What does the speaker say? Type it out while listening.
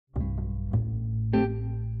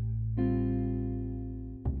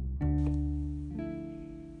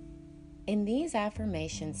In these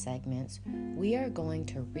affirmation segments, we are going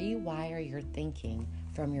to rewire your thinking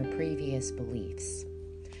from your previous beliefs.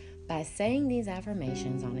 By saying these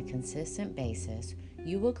affirmations on a consistent basis,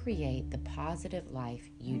 you will create the positive life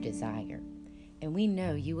you desire. And we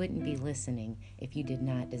know you wouldn't be listening if you did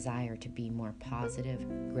not desire to be more positive,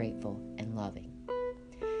 grateful, and loving.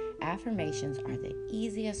 Affirmations are the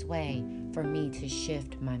easiest way for me to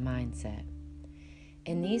shift my mindset.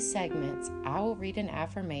 In these segments, I will read an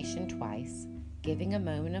affirmation twice, giving a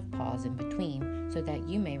moment of pause in between so that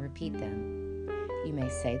you may repeat them. You may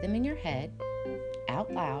say them in your head,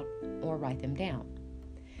 out loud, or write them down.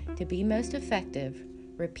 To be most effective,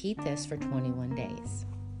 repeat this for 21 days.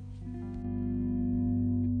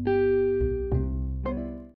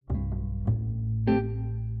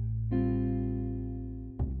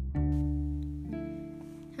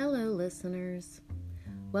 Hello, listeners.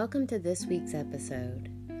 Welcome to this week's episode.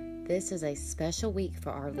 This is a special week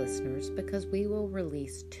for our listeners because we will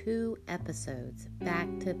release 2 episodes back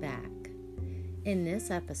to back. In this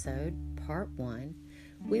episode, part 1,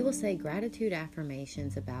 we will say gratitude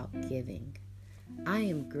affirmations about giving. I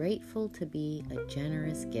am grateful to be a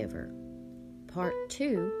generous giver. Part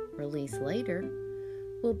 2, released later,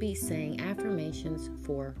 will be saying affirmations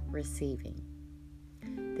for receiving.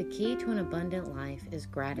 The key to an abundant life is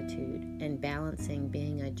gratitude and balancing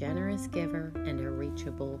being a generous giver and a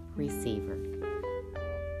reachable receiver.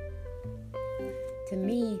 To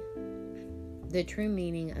me, the true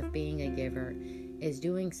meaning of being a giver is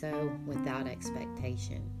doing so without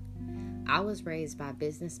expectation. I was raised by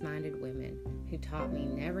business-minded women who taught me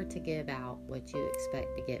never to give out what you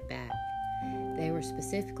expect to get back. They were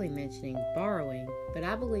specifically mentioning borrowing, but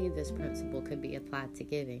I believe this principle could be applied to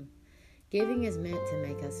giving. Giving is meant to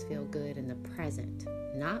make us feel good in the present,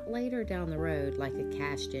 not later down the road like a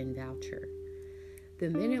cashed-in voucher. The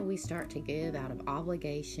minute we start to give out of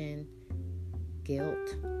obligation,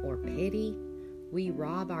 guilt, or pity, we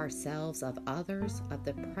rob ourselves of others of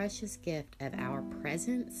the precious gift of our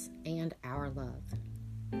presence and our love.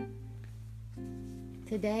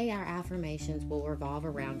 Today, our affirmations will revolve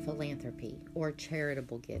around philanthropy or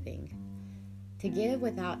charitable giving. To give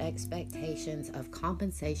without expectations of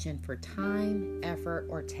compensation for time, effort,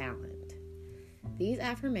 or talent. These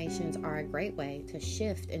affirmations are a great way to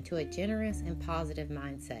shift into a generous and positive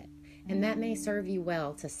mindset, and that may serve you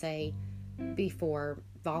well to say before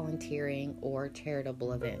volunteering or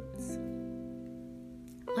charitable events.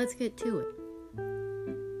 Let's get to it.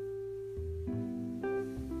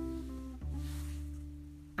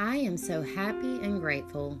 I am so happy and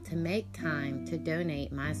grateful to make time to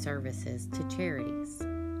donate my services to charities.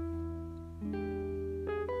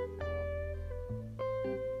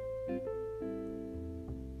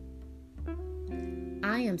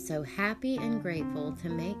 I am so happy and grateful to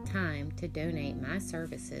make time to donate my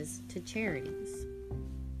services to charities.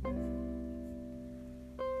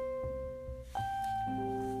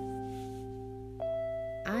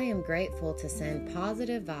 I am grateful to send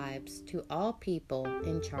positive vibes to all people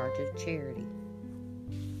in charge of charity.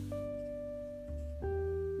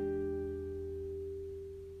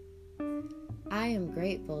 I am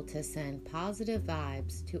grateful to send positive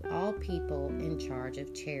vibes to all people in charge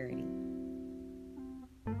of charity.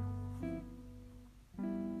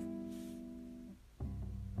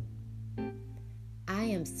 I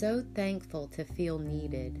am so thankful to feel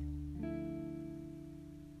needed.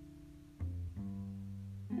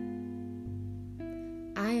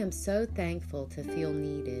 I am so thankful to feel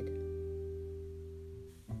needed.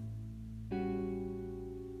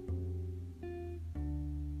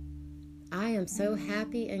 I am so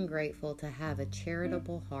happy and grateful to have a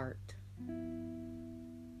charitable heart.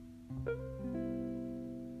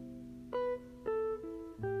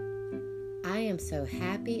 I am so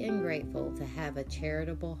happy and grateful to have a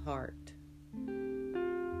charitable heart.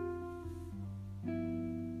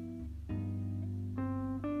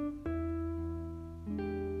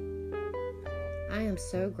 I am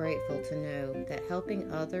so grateful to know that helping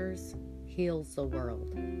others heals the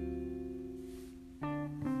world.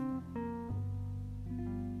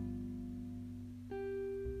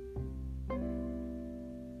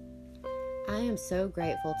 I am so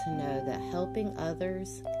grateful to know that helping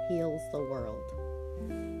others heals the world.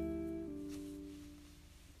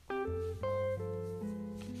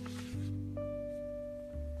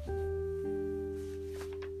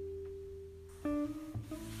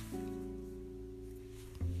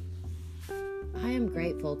 I am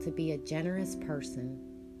grateful to be a generous person.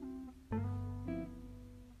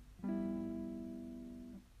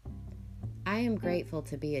 I am grateful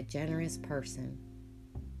to be a generous person.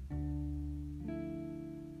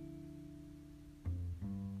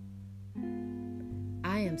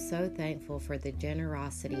 I I am so thankful for the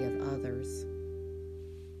generosity of others.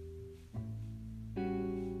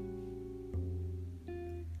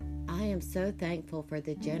 I am so thankful for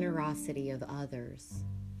the generosity of others.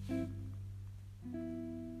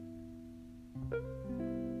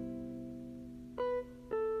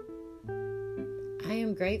 I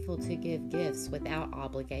am grateful to give gifts without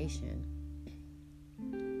obligation.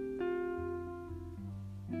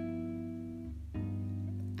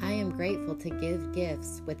 I am grateful to give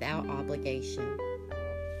gifts without obligation.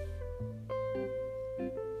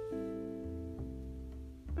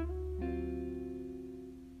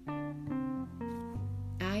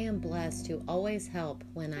 I am blessed to always help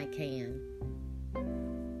when I can.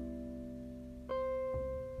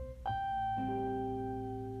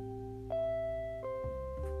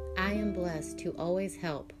 I am blessed to always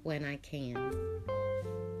help when I can.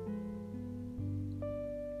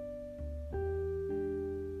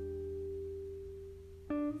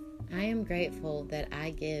 I am grateful that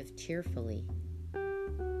I give cheerfully.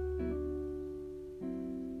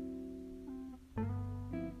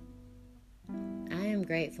 I am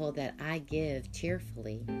grateful that I give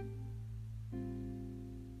cheerfully.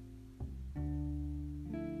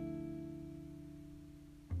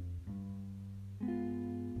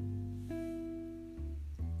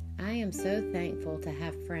 I am so thankful to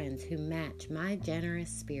have friends who match my generous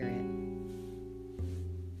spirit.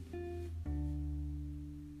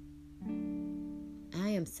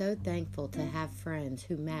 I am so thankful to have friends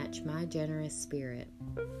who match my generous spirit.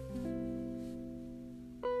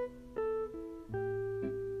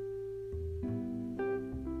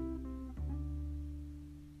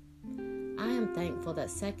 I am thankful that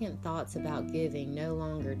second thoughts about giving no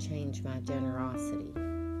longer change my generosity.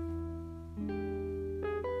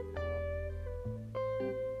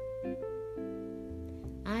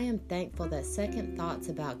 I am thankful that second thoughts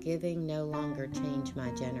about giving no longer change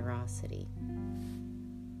my generosity.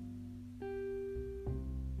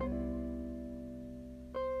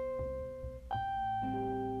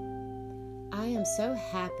 I am so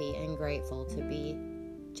happy and grateful to be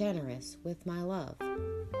generous with my love.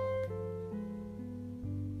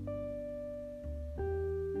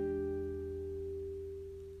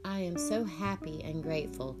 I am so happy and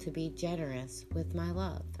grateful to be generous with my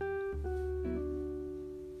love.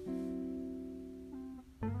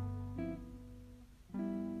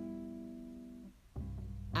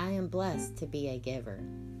 I am blessed to be a giver.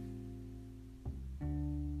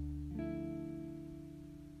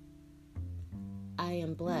 I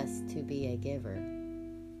am blessed to be a giver.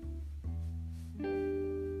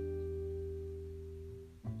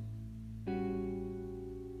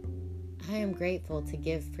 I am grateful to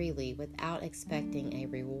give freely without expecting a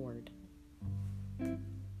reward.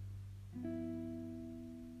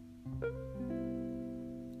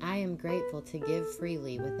 I am grateful to give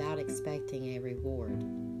freely without expecting a reward.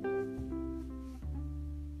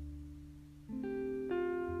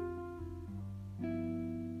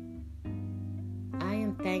 I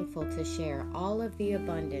am thankful to share all of the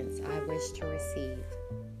abundance I wish to receive.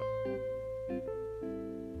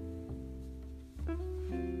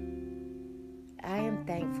 I am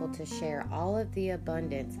thankful to share all of the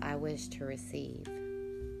abundance I wish to receive.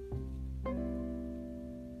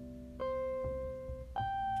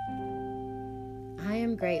 I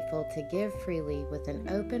am grateful to give freely with an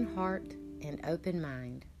open heart and open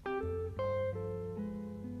mind.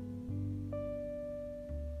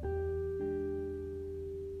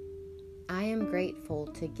 I am grateful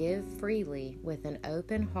to give freely with an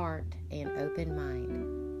open heart and open mind.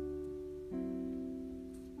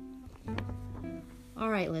 All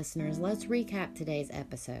right, listeners, let's recap today's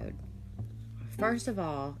episode. First of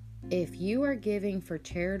all, if you are giving for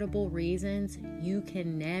charitable reasons, you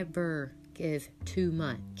can never give too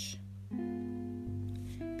much.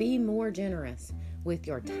 Be more generous with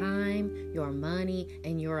your time, your money,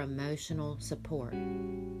 and your emotional support.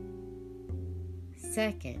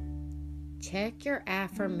 Second, check your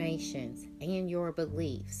affirmations and your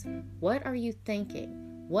beliefs. What are you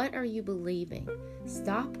thinking? What are you believing?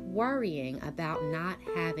 Stop worrying about not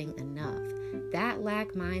having enough. That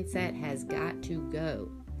lack mindset has got to go.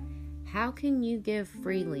 How can you give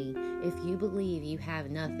freely if you believe you have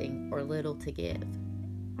nothing or little to give?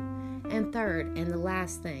 And third, and the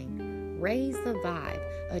last thing, raise the vibe.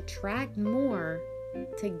 Attract more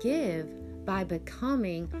to give by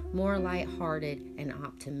becoming more lighthearted and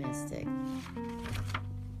optimistic.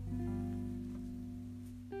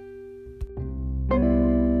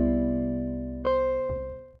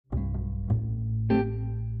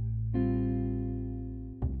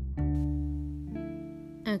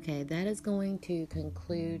 Okay, that is going to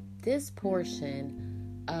conclude this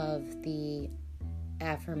portion of the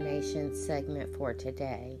affirmation segment for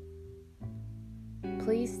today.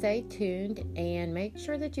 Please stay tuned and make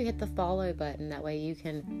sure that you hit the follow button. That way you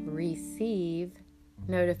can receive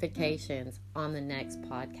notifications on the next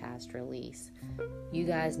podcast release. You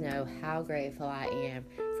guys know how grateful I am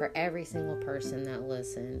for every single person that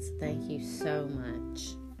listens. Thank you so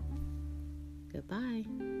much. Goodbye.